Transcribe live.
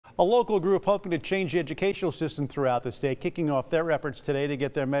A local group hoping to change the educational system throughout the state, kicking off their efforts today to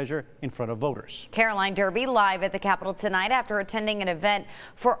get their measure in front of voters. Caroline Derby live at the Capitol tonight after attending an event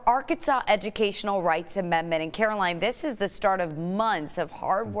for Arkansas Educational Rights Amendment. And Caroline, this is the start of months of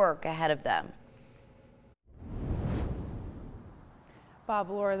hard work ahead of them.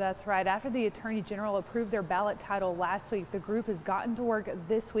 Bob, Laura, that's right. After the Attorney General approved their ballot title last week, the group has gotten to work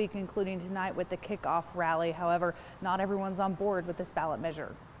this week, including tonight with the kickoff rally. However, not everyone's on board with this ballot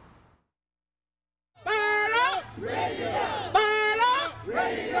measure.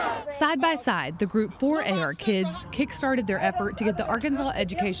 Side by side, the group 4AR Kids kick-started their effort to get the Arkansas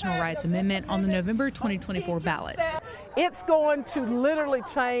Educational Rights Amendment on the November 2024 ballot. It's going to literally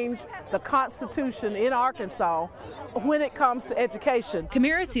change the Constitution in Arkansas when it comes to education.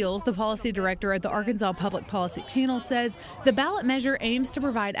 Kamara Seals, the policy director at the Arkansas Public Policy Panel, says the ballot measure aims to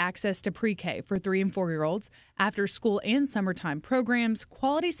provide access to pre-K for 3- and 4-year-olds, after school and summertime programs,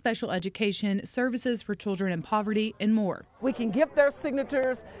 quality special education, services for children in poverty, and more. We can get their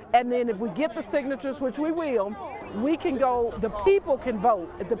signatures, and then if we get the signatures, which we will, we can go, the people can vote,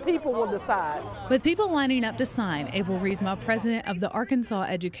 the people will decide. With people lining up to sign, Abel Riesma, president of the Arkansas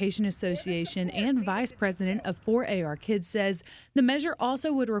Education Association and vice president of 4AR Kids, says the measure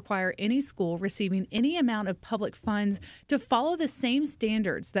also would require any school receiving any amount of public funds to follow the same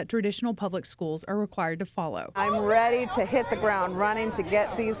standards that traditional public schools are required to follow. I'm ready to hit the ground running to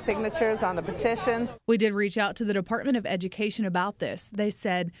get these signatures on the petitions. We did reach out to the Department of Education about this. They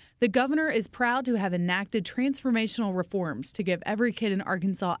said the governor is proud to have enacted transformational reforms to give every kid in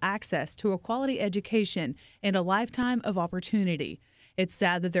Arkansas access to a quality education and a lifetime of opportunity. It's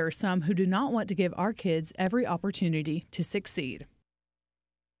sad that there are some who do not want to give our kids every opportunity to succeed.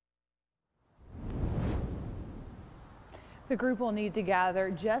 The group will need to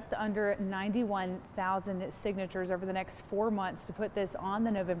gather just under 91,000 signatures over the next 4 months to put this on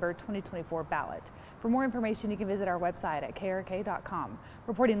the November 2024 ballot. For more information, you can visit our website at KARK.com.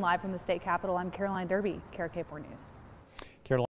 Reporting live from the state capitol, I'm Caroline Derby, KARK 4 News.